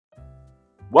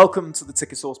Welcome to the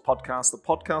Ticket Source podcast, the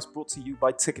podcast brought to you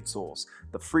by Ticket Source,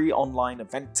 the free online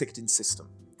event ticketing system.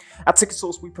 At Ticket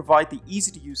Source, we provide the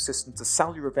easy-to-use system to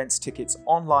sell your events tickets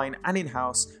online and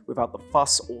in-house without the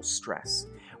fuss or stress.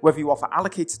 Whether you offer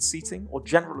allocated seating or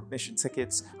general admission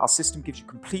tickets, our system gives you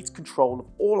complete control of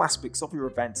all aspects of your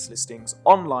events listings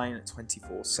online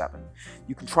 24/7.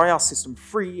 You can try our system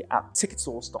free at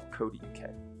ticketsource.co.uk.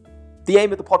 The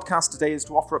aim of the podcast today is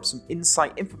to offer up some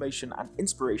insight, information and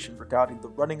inspiration regarding the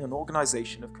running and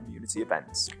organisation of community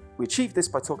events. We achieve this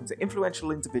by talking to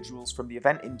influential individuals from the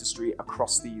event industry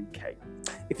across the UK.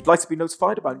 If you'd like to be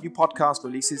notified about new podcast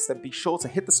releases, then be sure to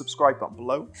hit the subscribe button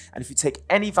below. And if you take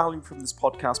any value from this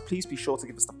podcast, please be sure to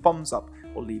give us the thumbs up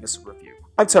or leave us a review.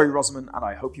 I'm Terry Rosamond and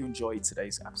I hope you enjoyed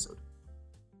today's episode.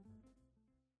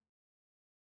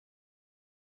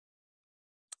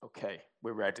 Okay,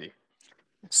 we're ready.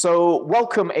 So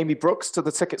welcome, Amy Brooks, to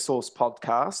the Ticket Source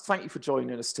podcast. Thank you for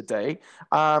joining us today.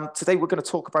 Today we're going to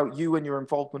talk about you and your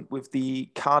involvement with the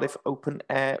Cardiff Open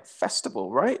Air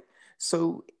Festival, right?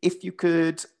 So if you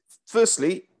could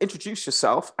firstly introduce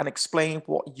yourself and explain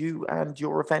what you and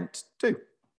your event do.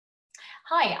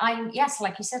 Hi,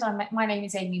 like you said, my name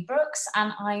is Amy Brooks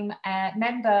and I'm a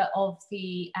member of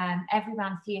the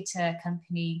Everyman Theatre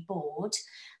Company board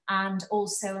and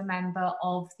also a member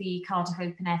of the Cardiff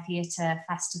Open Air Theatre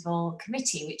Festival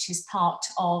Committee, which is part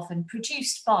of and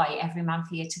produced by Everyman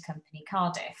Theatre Company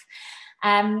Cardiff.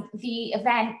 The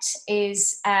event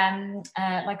is,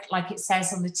 like it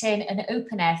says on the tin, an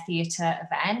open air theatre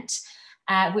event,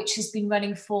 which has been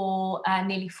running for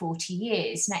nearly 40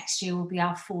 years. Next year will be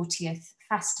our 40th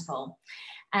festival.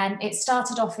 It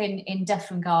started off in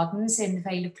Dufferin Gardens in the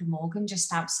Vale of Glamorgan,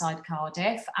 just outside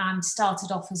Cardiff, and started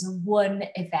off as a one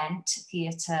event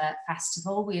theatre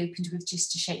festival. We opened with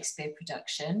just a Shakespeare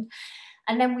production.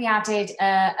 And then we added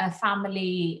a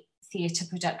family theatre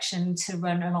production to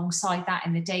run alongside that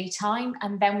in the daytime.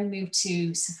 And then we moved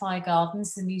to Sophia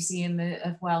Gardens, the Museum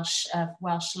of Welsh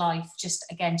Life, just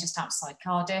outside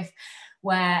Cardiff,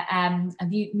 where a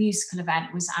musical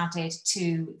event was added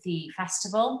to the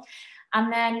festival. And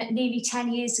then nearly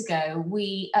 10 years ago,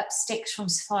 we upped sticks from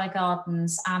Sophia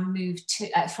Gardens and moved to,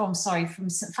 from St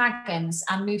Fagans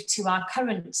and moved to our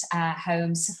current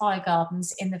home, Sophia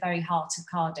Gardens, in the very heart of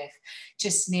Cardiff,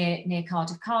 just near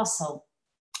Cardiff Castle.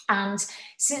 And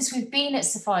since we've been at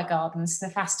Sophia Gardens, the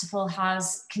festival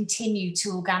has continued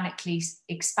to organically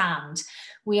expand.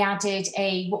 We added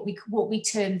what we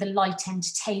term the light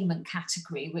entertainment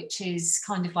category, which is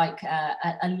kind of like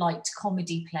a light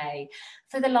comedy play.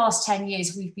 For the last 10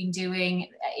 years, we've been doing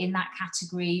in that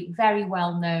category very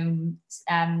well-known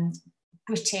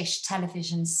British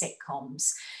television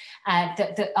sitcoms.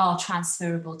 That are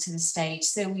transferable to the stage.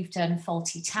 So we've done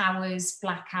Fawlty Towers,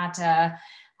 Blackadder,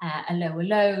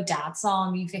 Hello, Dad's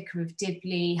Army, Vicar of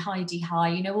Dibley, Heidi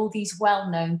High, all these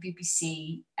well-known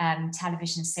BBC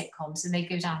television sitcoms, and they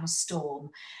go down a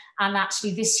storm. And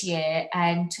actually this year,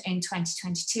 in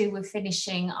 2022, we're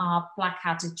finishing our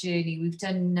Blackadder journey. We've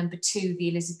done number 2, the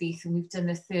Elizabethan, we've done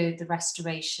the 3rd, the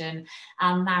Restoration,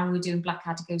 and now we're doing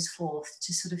Blackadder Goes Forth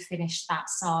to sort of finish that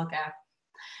saga.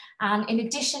 And in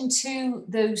addition to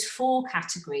those 4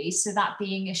 categories, so that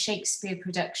being a Shakespeare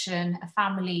production, a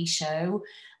family show,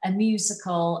 a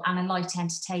musical and a light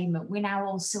entertainment, we now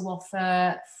also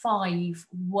offer 5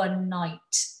 one-night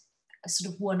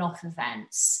sort of one-off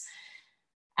events.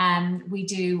 We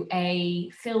do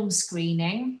a film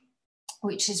screening,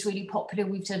 which is really popular.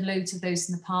 We've done loads of those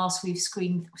in the past. We've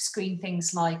screened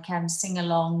things like Sing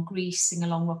Along Grease, Sing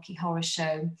Along Rocky Horror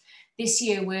Show. This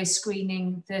year we're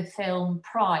screening the film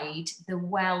Pride, the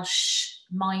Welsh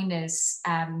miners'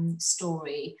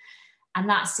 story, and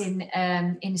that's in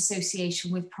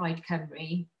association with Pride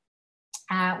Cymru.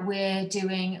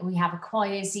 We have a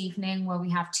choirs evening where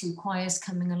we have 2 choirs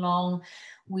coming along.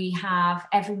 We have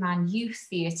Everyman Youth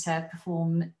Theatre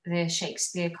perform the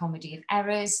Shakespeare comedy of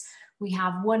Errors. We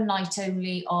have one night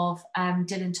only of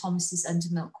Dylan Thomas's Under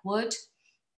Milk Wood.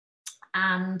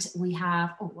 And we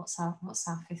have, what's our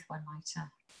 5th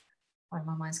one-nighter? Oh,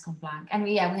 my mind's gone blank. And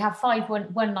we have 5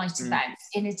 one-night events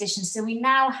in addition. So we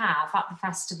now have at the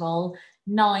festival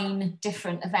 9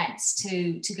 different events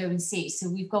to go and see. So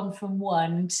we've gone from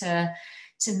 1 to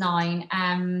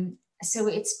 9. So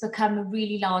it's become a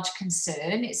really large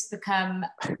concern. It's become,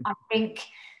 I think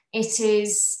it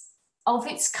is of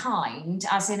its kind,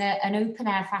 as in an open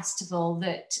air festival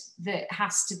that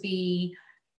has to be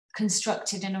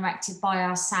constructed and erected by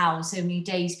ourselves only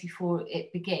days before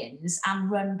it begins and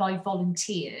run by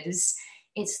volunteers.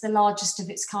 It's the largest of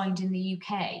its kind in the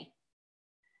UK.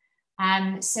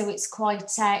 So it's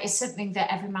it's something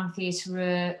that Everyman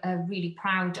Theatre are really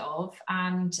proud of,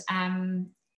 and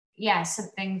yeah,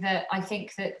 something that I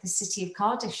think that the city of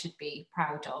Cardiff should be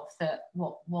proud of, that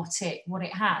what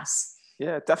it has.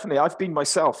 Yeah, definitely. I've been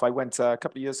myself. I went a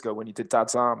couple of years ago when you did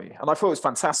Dad's Army, and I thought it was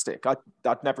fantastic.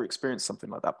 I'd never experienced something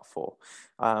like that before.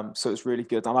 So it was really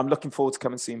good. And I'm looking forward to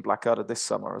coming and seeing Blackadder this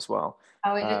summer as well.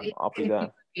 Oh, it's I'll be going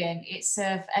to be there. brilliant.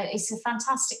 It's a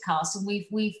fantastic cast, and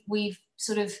we've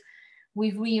sort of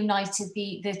we've reunited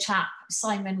the chap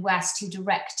Simon West, who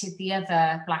directed the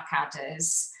other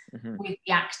Blackadders, Mm-hmm. with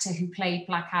the actor who played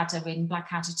Blackadder in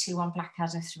Blackadder 2 and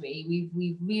Blackadder 3.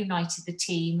 We've reunited the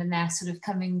team, and they're sort of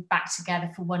coming back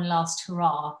together for one last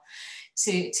hurrah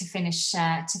to finish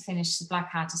the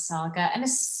Blackadder saga, and a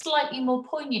slightly more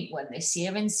poignant one this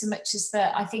year, in so much as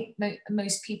that I think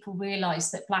most people realise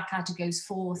that Blackadder Goes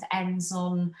Forth ends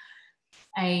on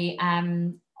a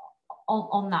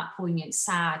on that poignant,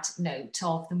 sad note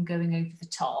of them going over the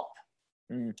top.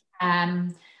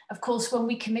 Of course, when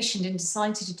we commissioned and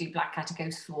decided to do Blackadder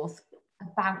Goes Forth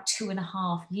about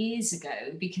 2.5 years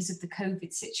ago, because of the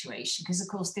COVID situation, because of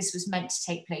course this was meant to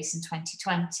take place in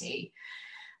 2020,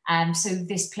 so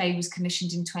this play was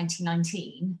commissioned in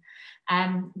 2019.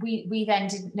 We then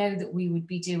didn't know that we would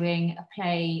be doing a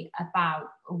play about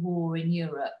a war in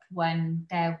Europe when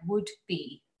there would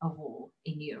be a war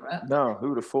in Europe. No, who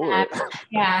would have thought it?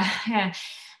 Yeah.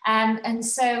 And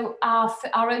so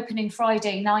our opening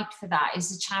Friday night for that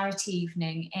is a charity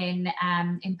evening in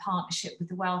partnership with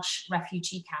the Welsh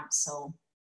Refugee Council,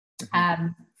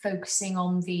 focusing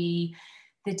on the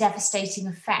devastating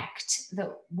effect that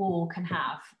war can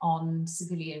have on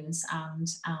civilians and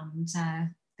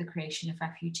the creation of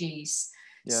refugees.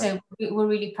 Yeah. So we're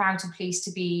really proud and pleased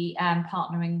to be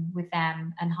partnering with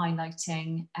them and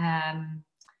highlighting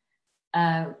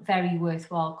a very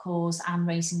worthwhile cause and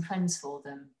raising funds for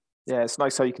them. Yeah, it's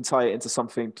nice how you can tie it into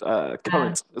something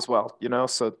current as well, you know,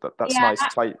 so that's nice.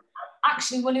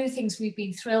 Actually, one of the things we've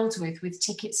been thrilled with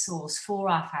Ticket Source for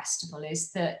our festival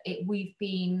is that we've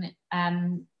been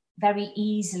very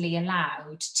easily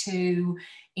allowed to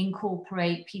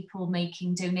incorporate people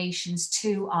making donations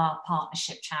to our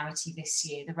partnership charity this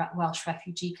year, the Welsh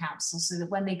Refugee Council, so that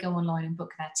when they go online and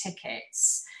book their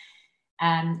tickets,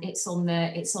 it's on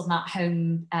that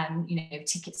home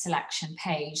ticket selection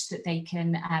page that they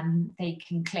can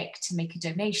click to make a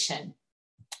donation,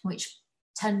 which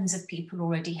tons of people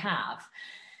already have.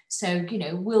 So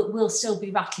we'll still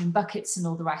be rattling buckets and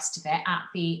all the rest of it at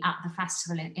the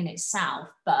festival in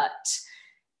itself, but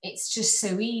it's just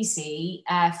so easy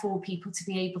for people to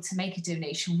be able to make a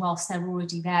donation whilst they're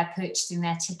already there purchasing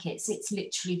their tickets. It's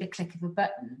literally the click of a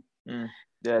button. Yeah,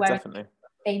 definitely.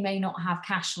 They may not have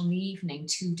cash on the evening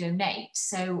to donate.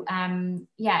 So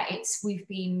that's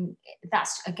one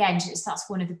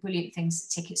of the brilliant things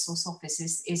that Ticket Source offers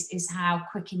is how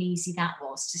quick and easy that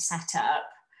was to set up.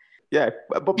 Yeah,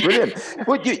 but brilliant.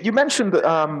 Well, you mentioned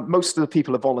that most of the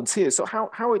people are volunteers. So how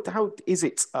is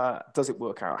it? Does it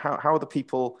work out? How are the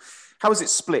people? How is it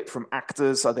split from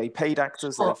actors? Are they paid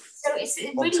actors? So it's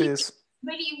volunteers?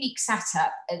 Really unique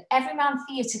setup. Everyman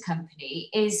Theatre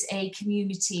Company is a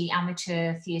community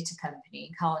amateur theatre company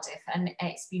in Cardiff, and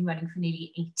it's been running for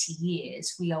nearly 80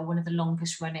 years. We are one of the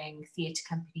longest running theatre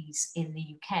companies in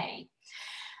the UK.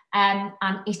 And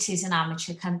it is an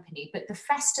amateur company, but the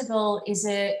festival is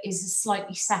a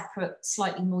slightly separate,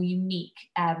 slightly more unique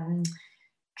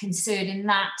concern, in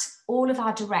that all of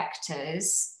our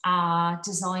directors are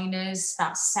designers,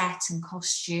 that's set and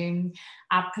costume.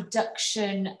 Our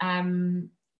production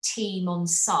team on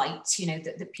site,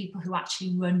 the people who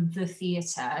actually run the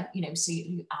theatre, so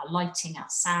our lighting, our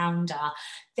sound,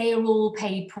 they are all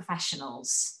paid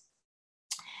professionals.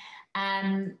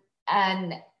 And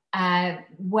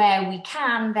where we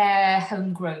can, they're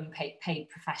homegrown paid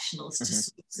professionals to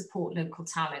support local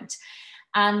talent.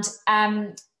 And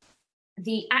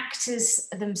the actors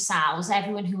themselves,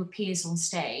 everyone who appears on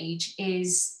stage,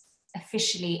 is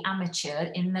officially amateur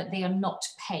in that they are not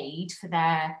paid for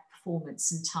their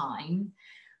performance and time,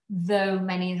 though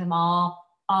many of them are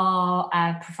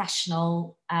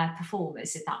professional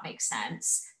performers, if that makes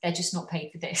sense. They're just not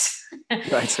paid for this.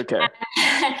 Right, okay.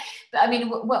 But I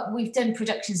mean, we've done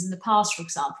productions in the past, for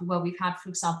example, where we've had, for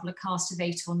example, a cast of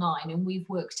 8 or 9, and we've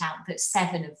worked out that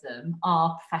 7 of them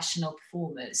are professional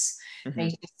performers. They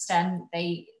just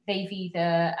they've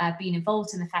either been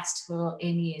involved in the festival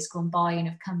in years gone by and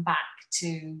have come back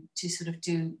to sort of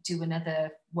do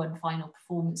another one final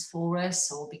performance for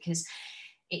us, or because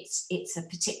it's a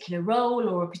particular role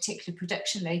or a particular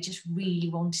production they just really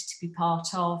wanted to be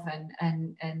part of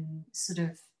and sort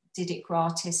of did it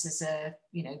gratis as a,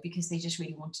 because they just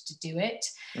really wanted to do it.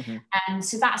 Mm-hmm. And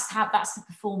so that's the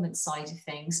performance side of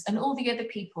things. And all the other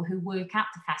people who work at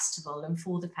the festival and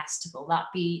for the festival,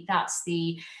 that's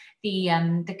the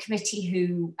committee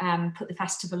who put the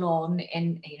festival on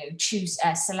and choose,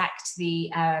 select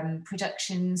the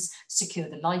productions, secure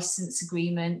the license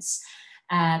agreements,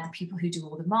 the people who do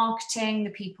all the marketing, the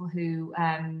people who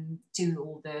do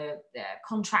all the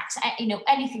contracts,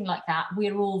 anything like that.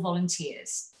 We're all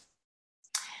volunteers.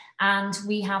 And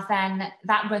we have then,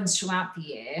 that runs throughout the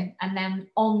year, and then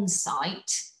on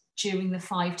site during the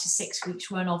 5 to 6 weeks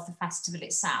run of the festival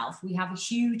itself, we have a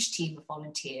huge team of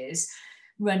volunteers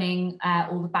running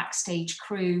all the backstage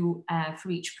crew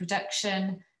for each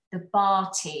production, the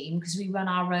bar team, because we run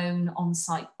our own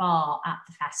on-site bar at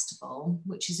the festival,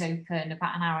 which is open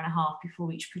about an hour and a half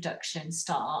before each production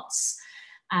starts.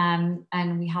 And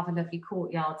we have a lovely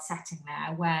courtyard setting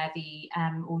there where the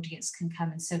audience can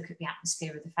come and soak up the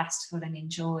atmosphere of the festival and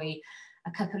enjoy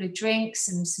a couple of drinks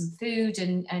and some food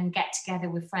and get together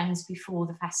with friends before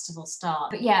the festival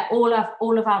starts. But yeah, all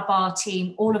of our bar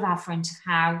team, all of our front of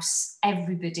house,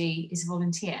 everybody is a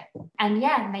volunteer. And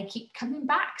yeah, and they keep coming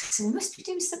back. So we must be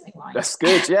doing something right. That's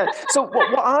good, yeah. So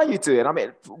what are you doing? I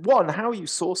mean, one, how are you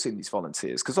sourcing these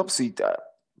volunteers? Because obviously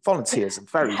volunteers are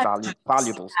very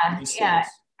valuable resource. Yeah.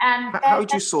 How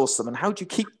do you source them, and how do you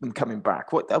keep them coming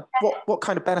back? What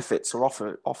kind of benefits or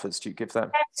offers do you give them?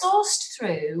 They're sourced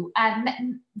through,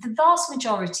 the vast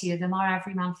majority of them are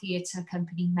Everyman Theatre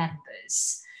Company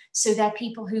members. So they're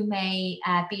people who may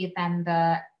be a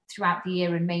member throughout the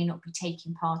year and may not be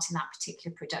taking part in that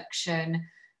particular production.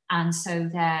 And so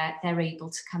they're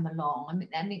able to come along.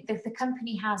 I mean, the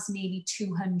company has nearly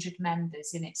 200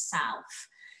 members in itself.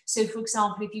 So, for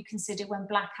example, if you consider when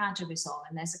Blackadder is on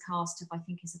and there's a cast of, I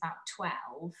think it's about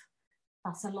 12,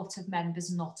 that's a lot of members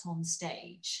not on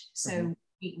stage. So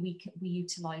we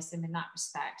utilise them in that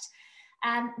respect.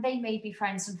 They may be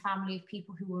friends and family of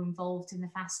people who were involved in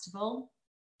the festival.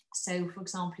 So, for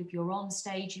example, if you're on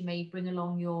stage, you may bring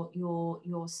along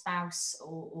your spouse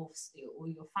or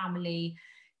your family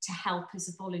to help as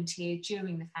a volunteer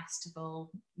during the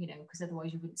festival, because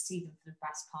otherwise you wouldn't see them for the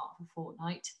best part of a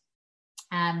fortnight.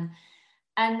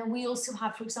 And we also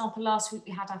had, for example, last week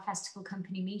we had our festival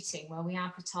company meeting where we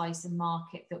advertised and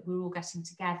market that we're all getting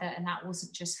together, and that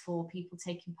wasn't just for people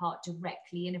taking part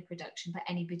directly in a production, but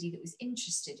anybody that was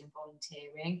interested in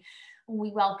volunteering. And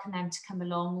we welcome them to come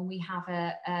along, and we have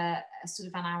a sort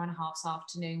of an hour and a half's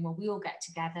afternoon where we all get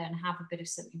together and have a bit of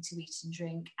something to eat and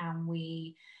drink, and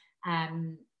we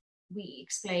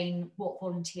explain what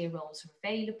volunteer roles are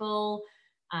available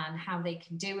and how they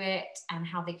can do it and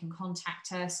how they can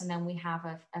contact us. And then we have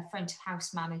a front of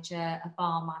house manager, a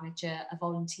bar manager, a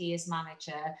volunteers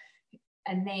manager,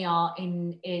 and they are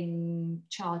in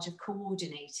charge of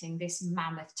coordinating this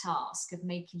mammoth task of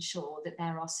making sure that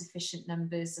there are sufficient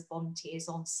numbers of volunteers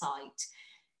on site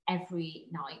every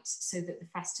night so that the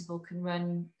festival can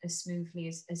run as smoothly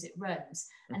as it runs.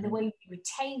 And the way we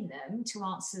retain them, to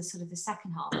answer sort of the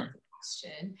second half of the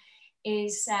question,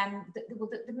 is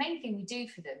the main thing we do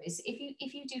for them is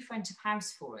if you do front of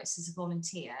house for us as a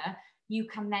volunteer, you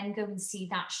can then go and see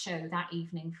that show that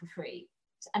evening for free.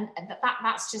 And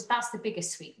that's the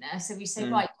biggest sweetener. So we say,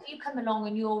 right, you come along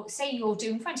and you're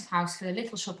doing front of house for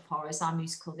Little Shop of Horrors, our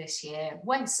musical this year.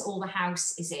 Once all the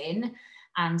house is in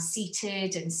and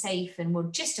seated and safe and we're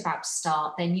just about to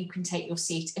start, then you can take your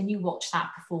seat and you watch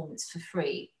that performance for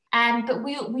free. But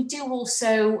we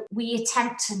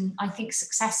attempt and I think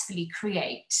successfully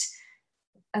create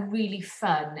a really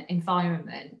fun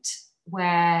environment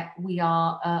where we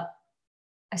are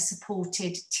a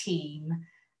supported team,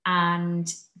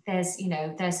 and there's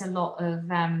a lot of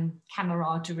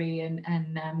camaraderie and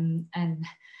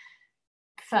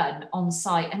fun on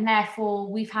site, and therefore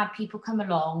we've had people come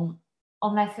along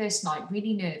on their first night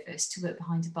really nervous to work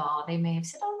behind a bar. They may have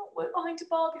said, "Oh, work behind a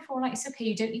bar before," like, it's okay,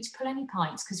 you don't need to pull any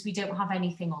pints because we don't have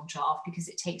anything on draft because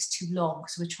it takes too long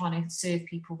because we're trying to serve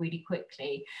people really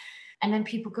quickly. And then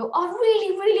people go, "I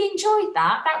really, really enjoyed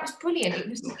that. That was brilliant." It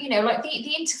was, like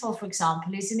the interval, for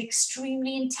example, is an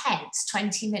extremely intense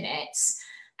 20 minutes,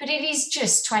 but it is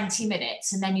just 20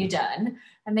 minutes and then you're done.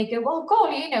 And they go, "Oh,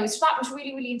 golly, that was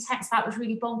really, really intense. That was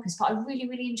really bonkers, but I really,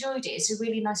 really enjoyed it. It's a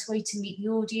really nice way to meet the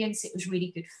audience. It was really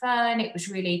good fun. It was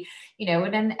really,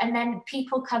 and then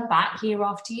people come back year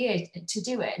after year to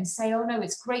do it and say, "Oh, no,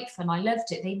 it's great fun. I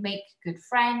loved it." They make good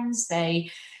friends.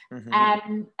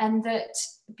 And that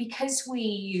because we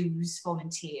use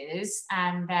volunteers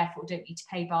and therefore don't need to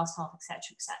pay bar staff,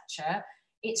 etc.,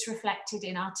 it's reflected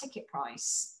in our ticket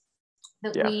price.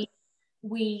 That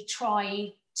we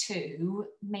try to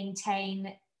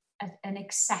maintain an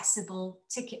accessible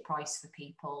ticket price for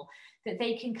people, that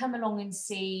they can come along and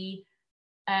see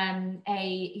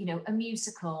a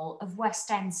musical of West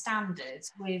End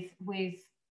standards with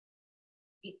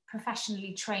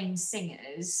professionally trained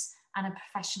singers and a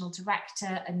professional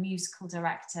director and musical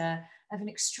director of an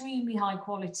extremely high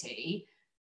quality,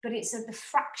 but it's at the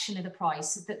fraction of the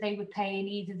price that they would pay in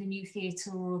either the New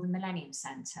Theatre or the Millennium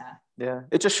Centre. Yeah,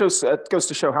 it just goes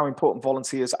to show how important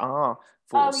volunteers are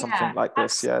for something like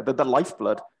this. Yeah, the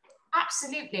lifeblood.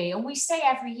 Absolutely. And we say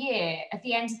every year at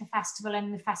the end of the festival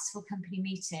and the festival company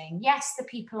meeting, yes, the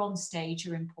people on stage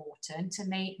are important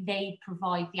and they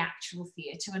provide the actual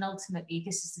theatre, and ultimately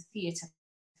this is a theatre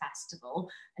festival,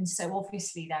 and so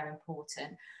obviously they're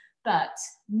important. But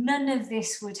none of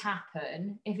this would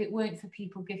happen if it weren't for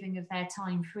people giving of their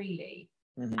time freely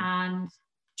and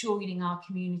joining our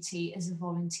community as a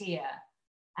volunteer.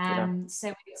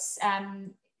 So it's,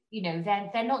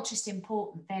 they're not just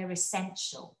important, they're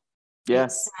essential.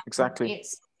 Yes, exactly.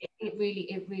 It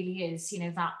really is,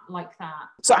 that like that.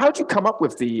 So how do you come up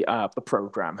with the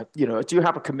program? Do you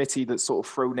have a committee that sort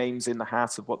of throw names in the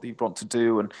hat of what you want to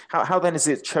do, and how then is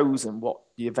it chosen what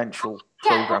the eventual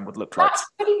program would look like? That's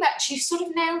pretty much, you sort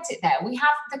of nailed it there. We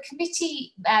have the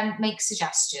committee make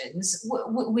suggestions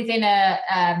within a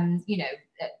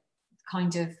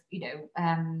kind of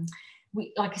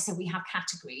like I said, we have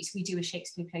categories. We do a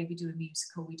Shakespeare play, we do a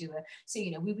musical, we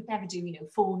would never do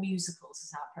 4 musicals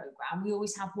as our programme. We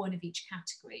always have one of each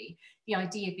category. The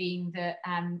idea being that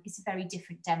it's a very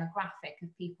different demographic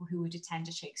of people who would attend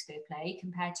a Shakespeare play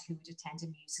compared to who would attend a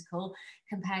musical,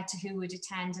 compared to who would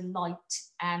attend a light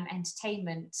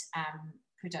entertainment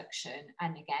production,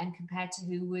 and again, compared to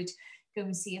who would go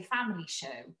and see a family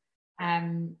show.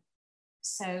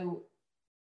 So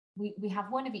we have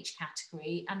one of each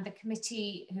category, and the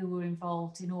committee who were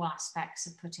involved in all aspects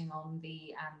of putting on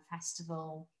the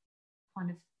festival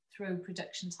kind of throw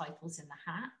production titles in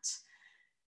the hat.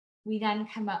 We then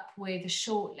come up with a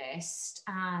shortlist,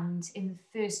 and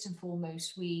first and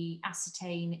foremost, we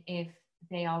ascertain if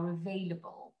they are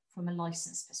available from a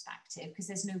license perspective, because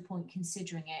there's no point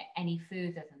considering it any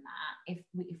further than that if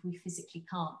we physically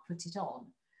can't put it on.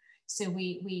 So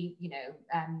we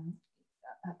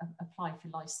apply for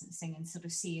licensing and sort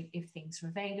of see if things are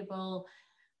available.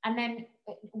 And then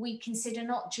we consider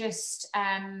not just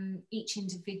each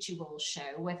individual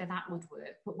show, whether that would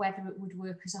work, but whether it would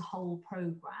work as a whole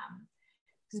programme.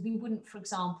 Because we wouldn't, for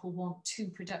example, want 2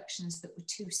 productions that were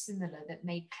too similar that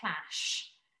may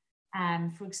clash.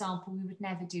 For example, we would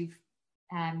never do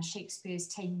Shakespeare's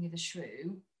Taming of the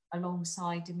Shrew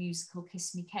alongside a musical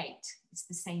Kiss Me Kate. It's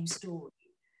the same story.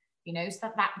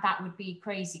 So that would be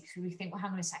crazy, because we think, well,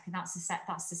 hang on a second, that's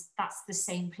the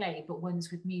same play, but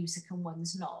one's with music and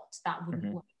one's not. That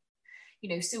wouldn't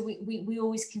work. So we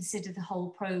always consider the whole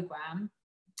programme,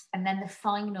 and then the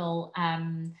final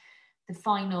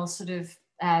sort of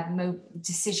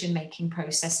decision-making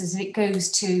process is it goes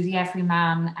to the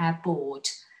Everyman board,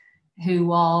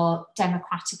 who are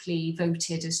democratically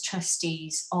voted as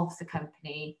trustees of the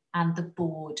company, and the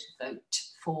board vote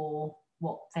for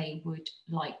what they would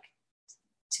like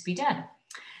to be done.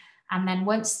 And then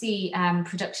once the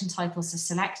production titles are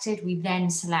selected, we then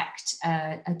select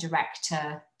a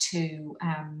director to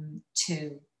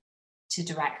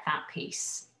direct that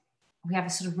piece. We have a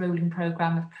sort of rolling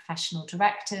programme of professional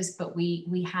directors, but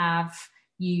we have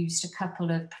used a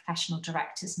couple of professional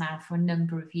directors now for a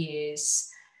number of years,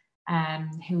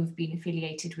 who have been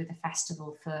affiliated with the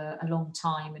festival for a long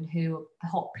time and who are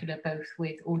popular both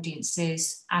with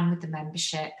audiences and with the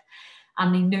membership.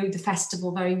 And they know the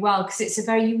festival very well, because it's a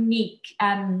very unique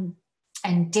and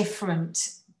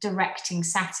different directing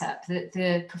setup.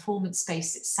 The performance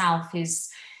space itself is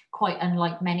quite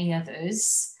unlike many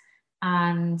others.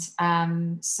 And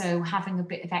so having a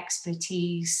bit of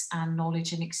expertise and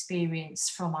knowledge and experience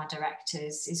from our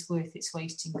directors is worth its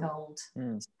weight in gold.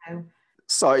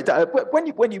 So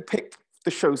when you pick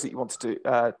the shows that you want to do,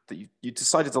 that you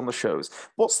decided on the shows,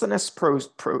 what's the next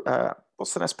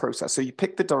process? So you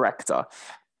pick the director.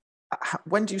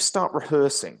 When do you start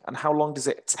rehearsing, and how long does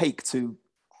it take to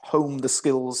hone the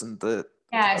skills and the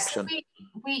production? So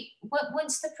we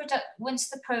once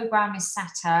the program is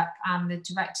set up and the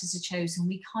directors are chosen,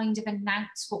 we kind of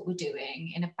announce what we're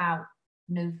doing in about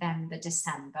November,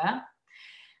 December.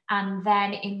 And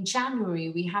then in January,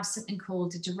 we have something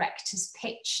called a director's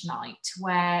pitch night,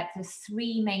 where the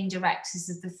 3 main directors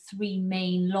of the 3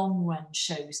 main long run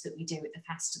shows that we do at the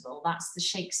festival, that's the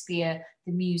Shakespeare,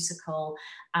 the musical,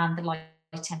 and the light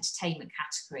entertainment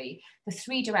category. The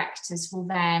 3 directors will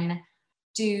then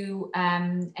do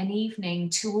an evening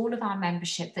to all of our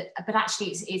membership, but actually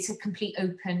it's a complete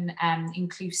open,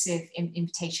 inclusive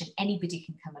invitation. Anybody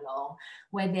can come along,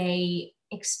 where they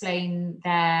explain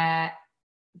their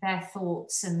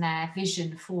thoughts and their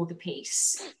vision for the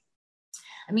piece.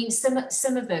 I mean,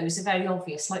 some of those are very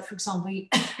obvious. Like, for example,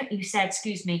 you said,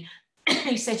 excuse me,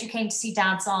 you said you came to see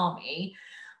Dad's Army.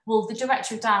 Well, the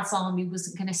director of Dad's Army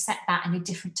wasn't going to set that in a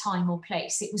different time or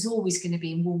place. It was always going to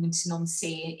be in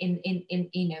Wilmington-on-Sea in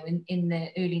the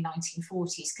early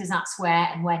 1940s, because that's where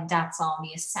and when Dad's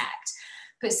Army is set.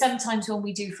 But sometimes when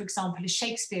we do, for example, a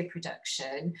Shakespeare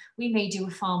production, we may do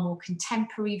a far more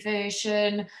contemporary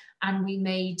version, and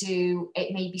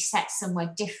it may be set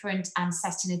somewhere different and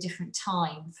set in a different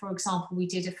time. For example, we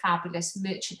did a fabulous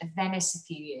Merchant of Venice a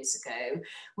few years ago,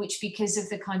 which, because of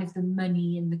the kind of the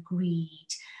money and the greed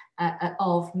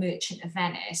of Merchant of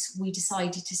Venice, we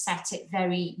decided to set it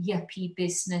very yuppie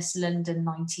business London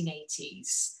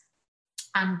 1980s.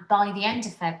 And by the end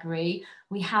of February,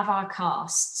 we have our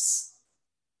casts.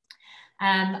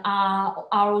 Our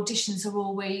auditions are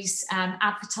always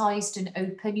advertised and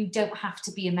open. You don't have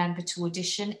to be a member to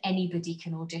audition. Anybody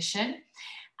can audition.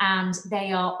 And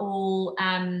they are all,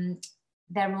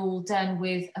 they're all done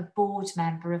with a board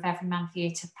member of Everyman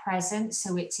Theatre present.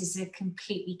 So it is a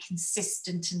completely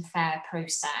consistent and fair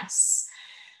process.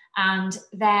 And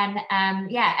then,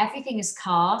 everything is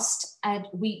cast.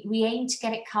 We aim to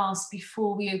get it cast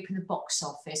before we open the box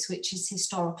office, which is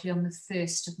historically on the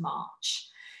 1st of March.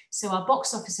 So our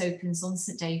box office opens on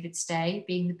St David's Day,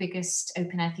 being the biggest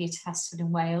open-air theatre festival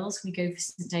in Wales. We go for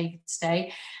St David's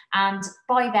Day. And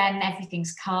by then,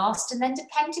 everything's cast. And then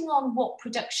depending on what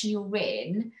production you're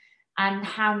in and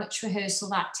how much rehearsal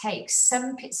that takes,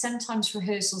 sometimes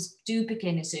rehearsals do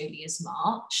begin as early as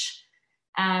March.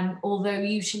 Although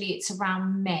usually it's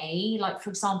around May. Like, for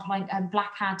example,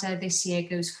 Blackadder this year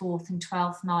goes 4th and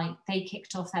 12th night. They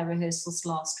kicked off their rehearsals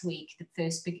last week, the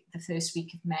first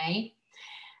week of May.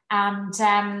 And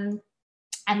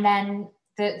then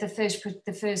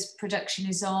the first production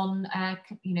is on,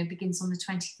 begins on the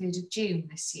 23rd of June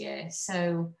this year.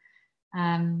 So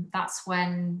that's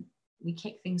when we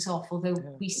kick things off, although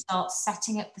we start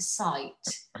setting up the site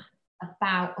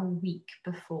about a week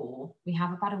before. We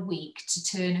have about a week to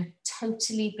turn a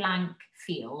totally blank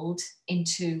field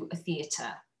into a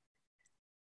theatre.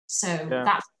 So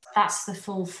that's the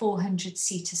full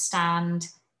 400-seater stand,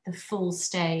 the full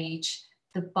stage,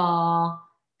 the bar,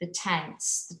 the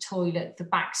tents, the toilet, the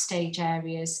backstage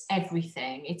areas,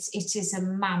 everything. It is a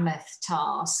mammoth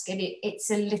task. And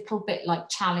it's a little bit like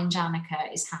Challenge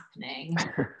Annika is happening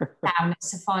down at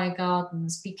Sophia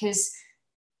Gardens, because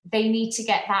they need to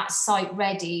get that site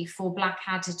ready for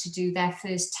Blackadder to do their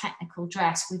first technical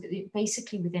dress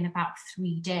basically within about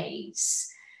 3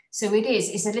 days. So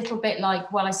it's a little bit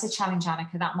like, well, I said Challenge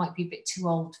Annika, that might be a bit too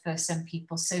old for some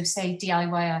people. So say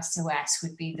DIY SOS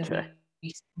would be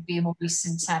be a more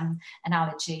recent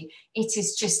analogy. It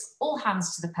is just all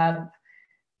hands to the pump,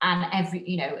 and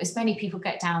as many people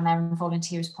get down there and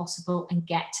volunteer as possible and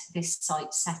get this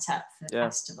site set up for the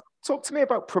festival. Talk to me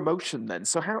about promotion then.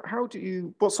 So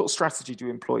what sort of strategy do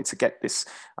you employ to get this,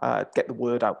 get the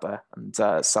word out there and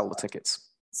sell the tickets?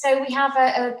 So we have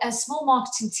a small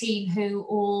marketing team who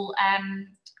all,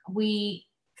 we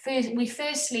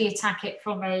firstly attack it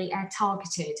from a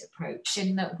targeted approach,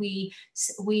 in that we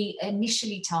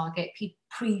initially target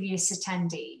previous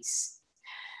attendees.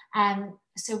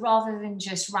 So rather than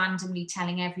just randomly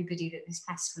telling everybody that this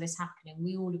festival is happening,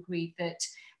 we all agreed that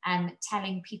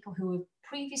telling people who have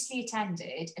previously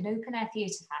attended an open-air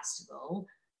theatre festival,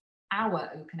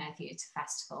 our open-air theatre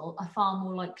festival, are far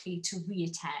more likely to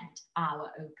re-attend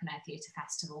our open-air theatre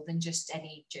festival than just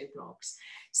any Joe Bloggs.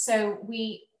 So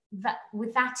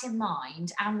with that in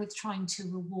mind, and with trying to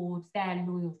reward their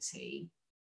loyalty,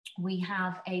 we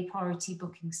have a priority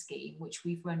booking scheme, which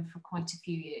we've run for quite a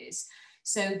few years.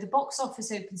 So the box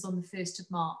office opens on the 1st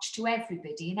of March to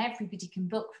everybody, and everybody can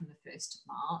book from the 1st of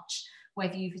March,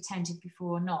 whether you've attended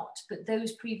before or not. But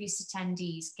those previous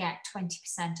attendees get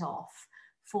 20% off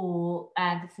for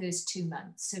the first 2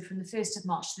 months. So from the 1st of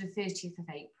March to the 30th of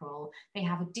April, they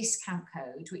have a discount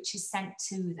code which is sent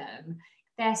to them.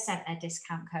 They're sent their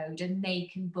discount code, and they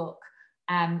can book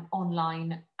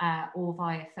online or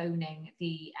via phoning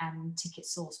the Ticket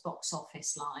Source box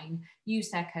office line, use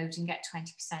their code and get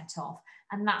 20% off.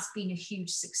 And that's been a huge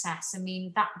success. I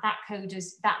mean, that code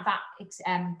is, that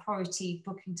priority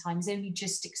booking time has only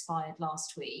just expired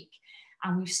last week,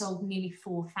 and we've sold nearly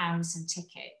 4,000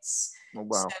 tickets. Oh,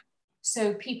 wow.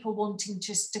 So people wanting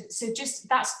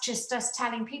that's just us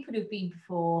telling people who've been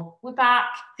before, we're back,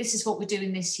 this is what we're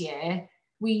doing this year.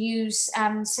 We use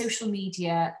social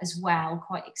media as well,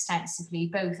 quite extensively,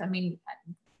 both. I mean,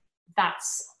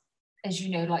 that's, as you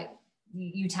know, like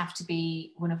you'd have to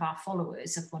be one of our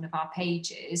followers of one of our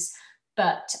pages,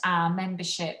 but our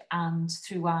membership and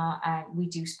through our, we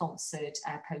do sponsored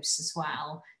posts as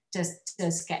well,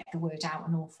 does get the word out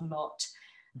an awful lot.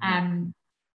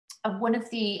 One of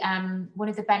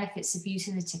the benefits of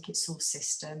using the ticket source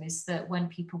system is that when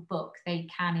people book, they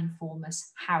can inform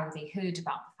us how they heard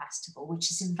about the festival, which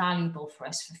is invaluable for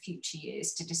us for future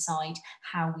years to decide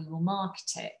how we will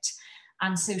market it.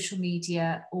 And social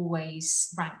media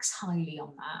always ranks highly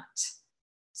on that.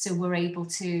 So we're able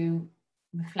to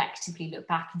reflectively look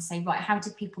back and say, right, how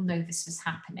did people know this was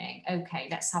happening? Okay,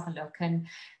 let's have a look. And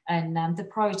the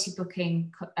priority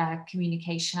booking,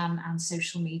 communication and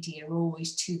social media are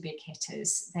always two big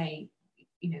hitters. They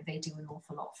do an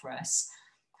awful lot for us.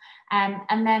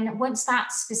 And then once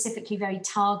that specifically very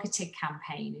targeted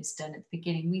campaign is done at the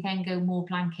beginning, we then go more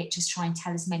blanket, just try and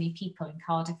tell as many people in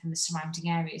Cardiff and the surrounding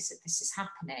areas that this is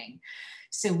happening.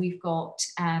 So we've got,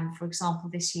 for example,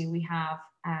 this year we have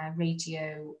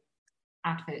radio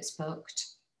adverts booked.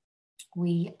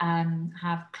 We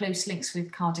have close links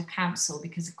with Cardiff Council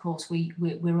because, of course,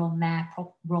 we're on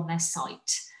their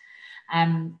site.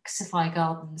 Sophia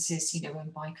Gardens is,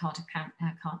 owned by Cardiff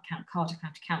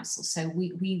County Council, so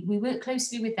we work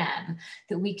closely with them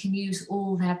that we can use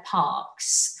all their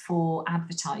parks for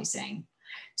advertising.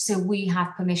 So we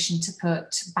have permission to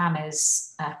put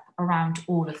banners up around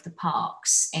all of the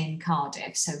parks in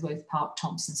Cardiff. So Roath Park,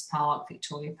 Thompson's Park,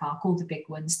 Victoria Park, all the big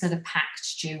ones that are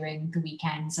packed during the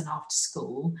weekends and after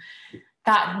school.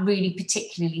 That really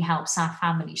particularly helps our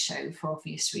family show for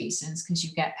obvious reasons, because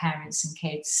you get parents and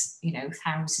kids,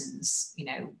 thousands,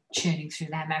 churning through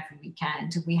them every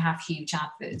weekend. And we have huge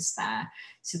adverts there.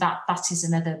 So that is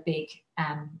another big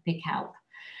help.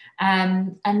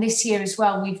 And this year as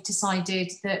well, we've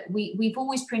decided that we've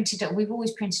always printed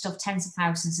off tens of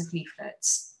thousands of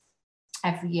leaflets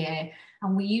every year.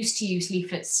 And we used to use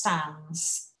leaflet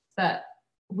stands, but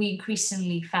we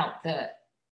increasingly felt that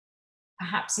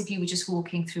perhaps if you were just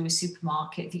walking through a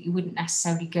supermarket, that you wouldn't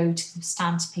necessarily go to the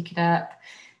stand to pick it up.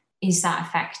 Is that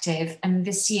effective? And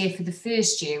this year, for the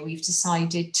first year, we've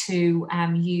decided to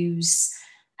use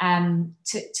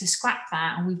to scrap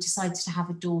that, and we've decided to have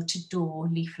a door-to-door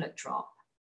leaflet drop.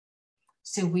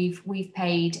 So we've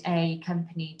paid a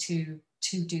company to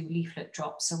do leaflet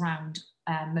drops around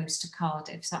most of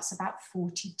Cardiff. So that's about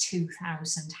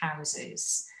 42,000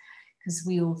 houses, because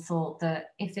we all thought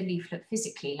that if the leaflet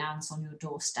physically lands on your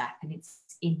doorstep and it's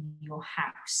in your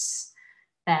house,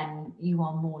 then you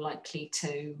are more likely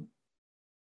to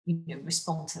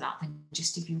respond to that than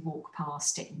just if you walk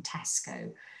past it in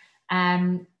Tesco.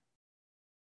 And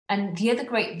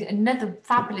another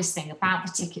fabulous thing about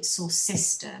the ticket source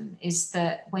system is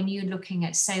that when you're looking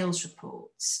at sales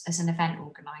reports as an event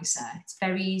organizer, it's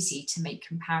very easy to make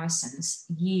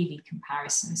yearly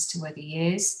comparisons to other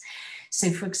years. So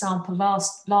for example,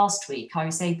 last week, I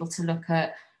was able to look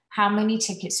at how many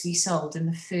tickets we sold in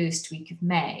the first week of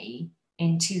May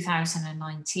in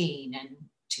 2019 and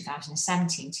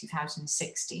 2017,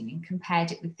 2016, and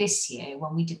compared it with this year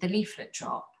when we did the leaflet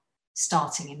drop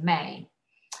starting in May.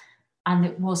 And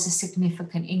it was a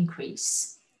significant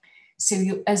increase.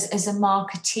 So as a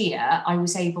marketeer, I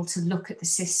was able to look at the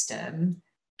system,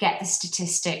 get the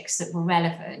statistics that were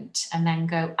relevant, and then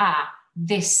go,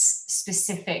 this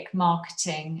specific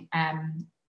marketing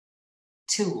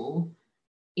tool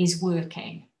is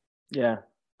working. Yeah,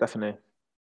 definitely.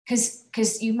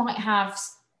 Because you might have,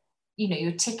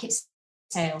 your ticket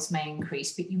sales may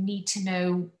increase, but you need to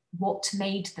know what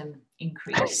made them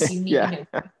increase. You need,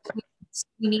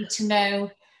 we need to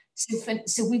know.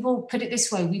 So we've all put it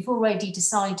this way: we've already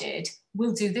decided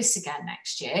we'll do this again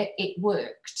next year. It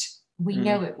worked. We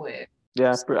know it worked.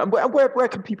 Yeah, and where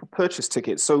can people purchase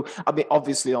tickets? So, I mean,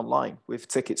 obviously online with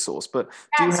Ticket Source, but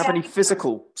do you have any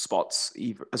physical spots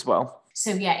as well?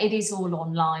 So yeah, it is all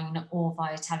online or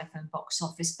via telephone box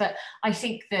office. But I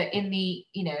think that in the,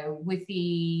 with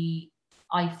the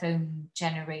iPhone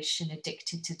generation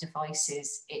addicted to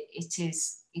devices, it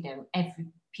is,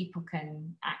 people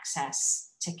can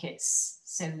access tickets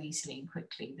so easily and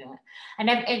quickly that, and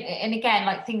again,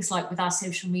 like things like with our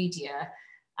social media,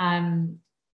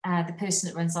 the person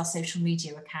that runs our social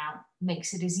media account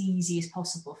makes it as easy as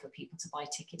possible for people to buy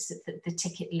tickets. That the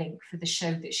ticket link for the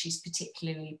show that she's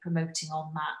particularly promoting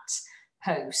on that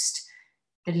post,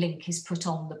 the link is put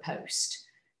on the post.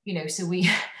 so we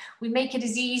we make it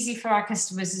as easy for our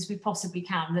customers as we possibly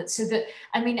can.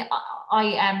 I mean,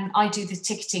 I do the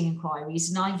ticketing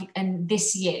inquiries, and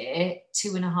this year,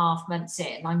 2.5 months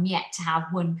in, I'm yet to have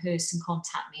one person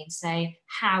contact me and say,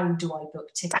 how do I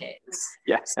book tickets?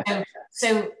 Yeah.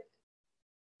 So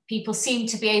people seem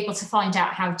to be able to find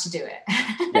out how to do it.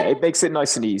 Yeah, it makes it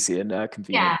nice and easy and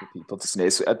convenient for Yeah. people, doesn't it?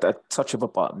 It's at the touch of a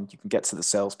button, you can get to the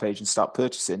sales page and start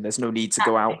purchasing. There's no need to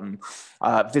go out and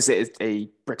visit a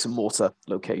bricks and mortar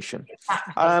location.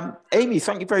 Exactly. Amy,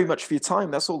 thank you very much for your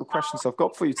time. That's all the questions I've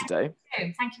got for you today.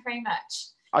 Thank you very much.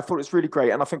 I thought it was really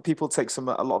great, and I think people take a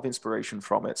lot of inspiration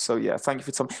from it. So yeah, thank you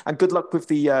for your time, and good luck with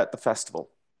the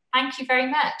festival. Thank you very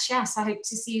much. Yes, I hope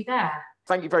to see you there.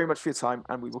 Thank you very much for your time,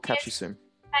 and we will catch you soon.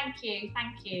 Thank you.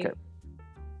 Thank you. Okay.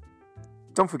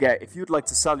 Don't forget, if you'd like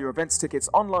to sell your events tickets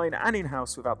online and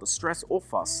in-house without the stress or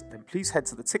fuss, then please head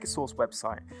to the TicketSource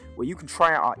website, where you can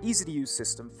try out our easy-to-use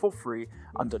system for free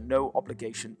under no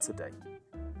obligation today.